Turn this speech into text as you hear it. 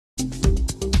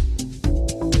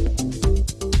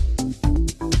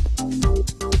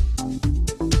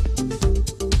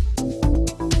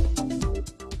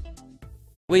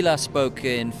We last spoke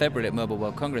in February at Mobile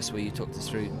World Congress, where you talked us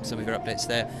through some of your updates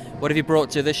there. What have you brought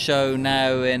to this show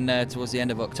now towards the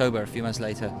end of October, a few months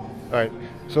later? Right.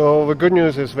 So the good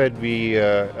news is that we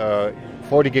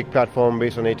 40 gig platform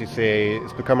based on ATCA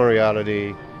has become a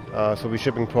reality. So we're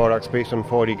shipping products based on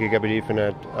 40 gigabit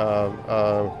Ethernet,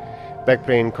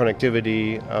 backplane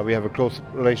connectivity. We have a close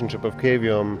relationship with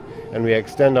Cavium, and we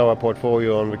extend our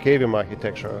portfolio on the Cavium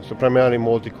architecture. So primarily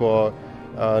multi-core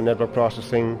network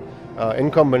processing,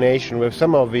 in combination with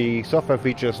some of the software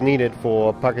features needed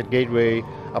for packet gateway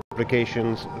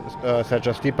applications, such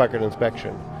as deep packet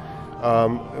inspection.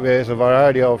 There's a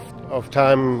variety of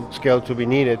time scale to be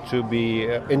needed to be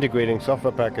integrating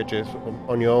software packages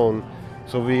on your own.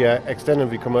 So we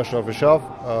extended the commercial off-the-shelf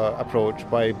approach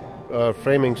by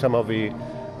framing some of the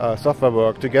software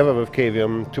work together with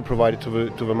Cavium to provide it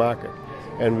to the market.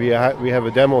 And we have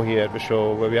a demo here at the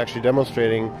show where we're actually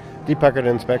demonstrating deep packet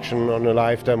inspection on a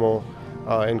live demo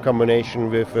in combination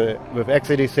with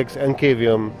x86 and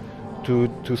Cavium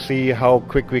to see how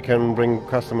quick we can bring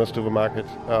customers to the market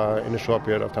in a short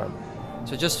period of time.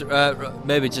 So just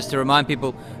maybe just to remind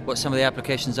people what some of the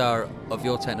applications are of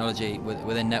your technology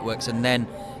within networks, and then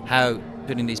how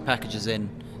putting these packages in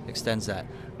extends that.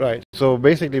 Right. So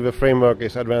basically the framework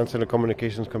is Advanced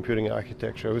Telecommunications Computing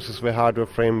Architecture. This is the hardware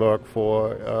framework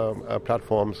for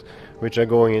platforms which are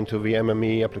going into the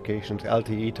MME applications,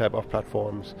 LTE type of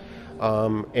platforms.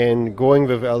 And going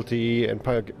with LTE and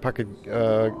packet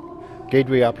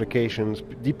gateway applications,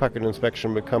 deep packet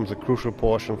inspection becomes a crucial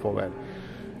portion for that.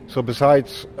 So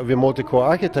besides the multi-core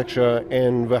architecture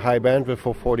and the high bandwidth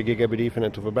for 40 gigabit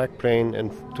Ethernet to the backplane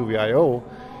and to the I/O,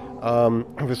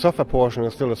 the software portion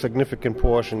is still a significant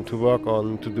portion to work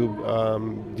on to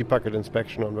do deep packet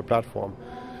inspection on the platform.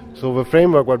 So the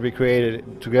framework what we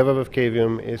created together with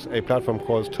Cavium is a platform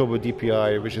called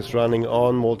TurboDPI, which is running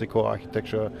on multi-core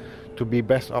architecture to be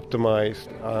best optimized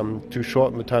to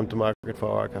shorten the time to market for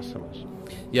our customers.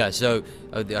 Yeah, so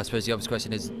I suppose the obvious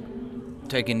question is,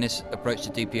 taking this approach to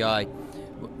DPI,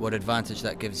 what advantage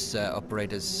that gives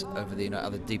operators over the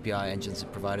other DPI engines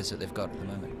and providers that they've got at the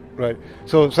moment? Right.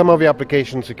 So some of the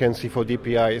applications you can see for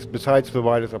DPI is, besides the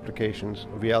wireless applications,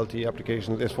 the LTE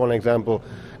applications, is, for example,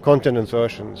 content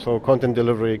insertion. So content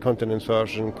delivery, content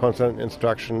insertion, content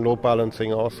instruction, load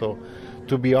balancing also,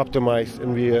 to be optimized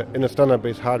in a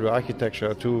standard-based hardware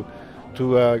architecture to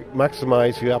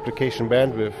maximize your application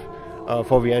bandwidth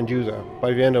for the end user.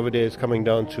 By the end of the day, it's coming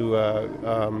down to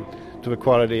the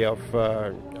quality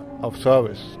of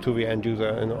service to the end user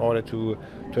in order to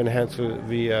enhance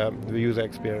the user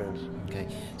experience. Okay,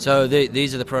 so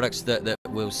these are the products that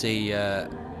we'll see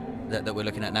that we're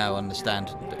looking at now on the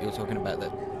stand that you're talking about.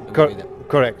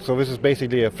 Correct. So this is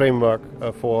basically a framework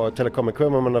for telecom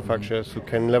equipment manufacturers who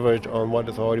can leverage on what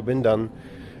has already been done,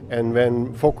 and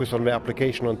then focus on the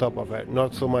application on top of that,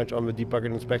 not so much on the deep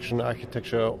packet inspection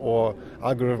architecture or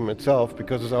algorithm itself,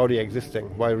 because it's already existing,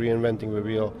 while reinventing the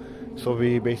wheel. So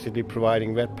we're basically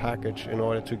providing that package in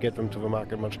order to get them to the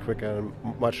market much quicker and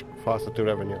much faster to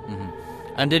revenue. Mm-hmm.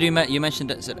 And did you mentioned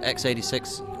that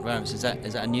x86 RAMs? Is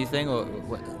that a new thing or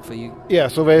what, for you? Yeah,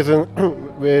 so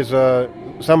there's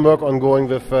some work ongoing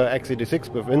with x86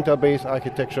 with Intel-based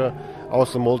architecture,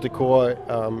 also multi-core.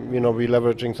 We're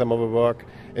leveraging some of the work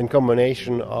in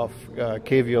combination of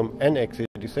Cavium and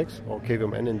x86, or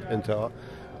Cavium and Intel,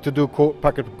 to do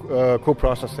packet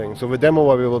co-processing. So the demo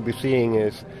what we will be seeing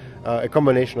is a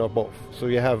combination of both. So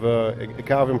you have a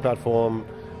Cavium platform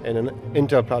and an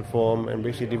Intel platform, and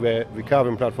basically the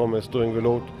Cavium platform is doing the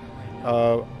load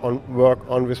work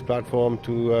on this platform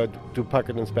to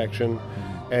packet inspection,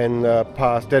 and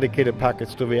pass dedicated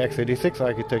packets to the x86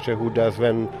 architecture, who does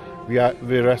then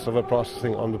the rest of the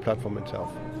processing on the platform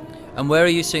itself. And where are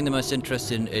you seeing the most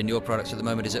interest in your products at the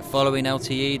moment? Is it following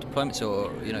LTE deployments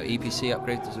or EPC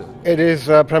upgrades? Or? It is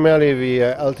primarily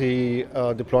the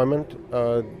LTE deployment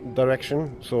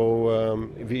direction. So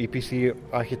the EPC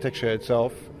architecture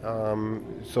itself.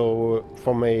 So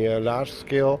from a large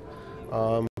scale,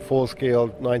 full scale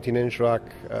 19-inch rack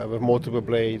with multiple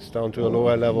blades, down to a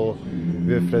lower level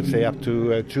with, let's say, up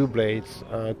to 2 blades,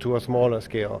 to a smaller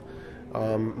scale.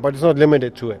 But it's not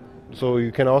limited to it. So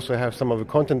you can also have some of the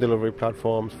content delivery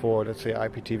platforms for, let's say,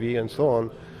 IPTV and so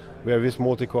on, where this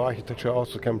multi-core architecture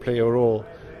also can play a role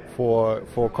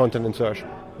for content insertion,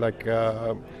 like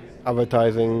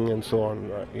advertising and so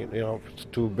on,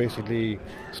 to basically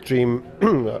stream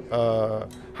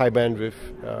high bandwidth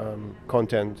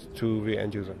content to the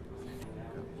end user.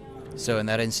 So in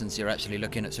that instance, you're actually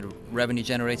looking at sort of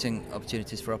revenue-generating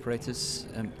opportunities for operators?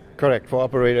 Correct, for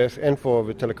operators and for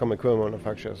the telecom equipment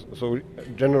manufacturers. So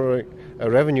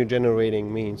revenue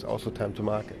generating means also time to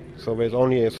market. So there's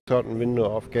only a certain window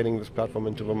of getting this platform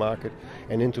into the market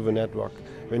and into the network.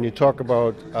 When you talk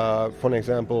about, for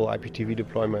example, IPTV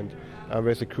deployment,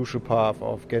 there's a crucial path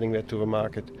of getting that to the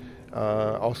market.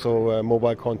 Also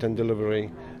mobile content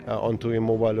delivery onto your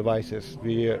mobile devices,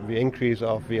 the increase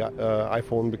of the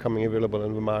iPhone becoming available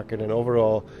in the market, and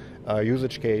overall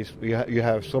usage case, you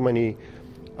have so many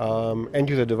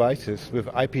end-user devices with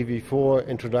IPv4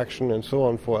 introduction and so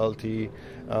on for LTE.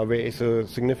 There is a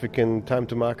significant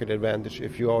time-to-market advantage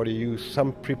if you already use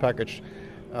some prepackaged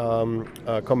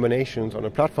combinations on a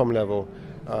platform level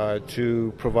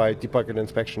to provide deep packet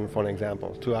inspection, for an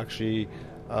example, to actually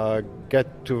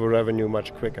get to the revenue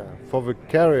much quicker. For the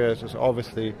carriers, it's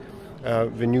obviously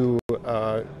the new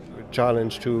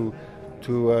challenge to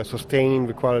sustain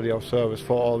the quality of service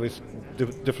for all these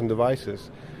different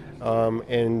devices.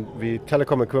 And the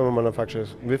telecom equipment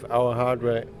manufacturers, with our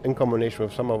hardware in combination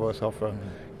with some of our software,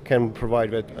 can provide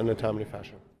that in a timely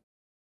fashion.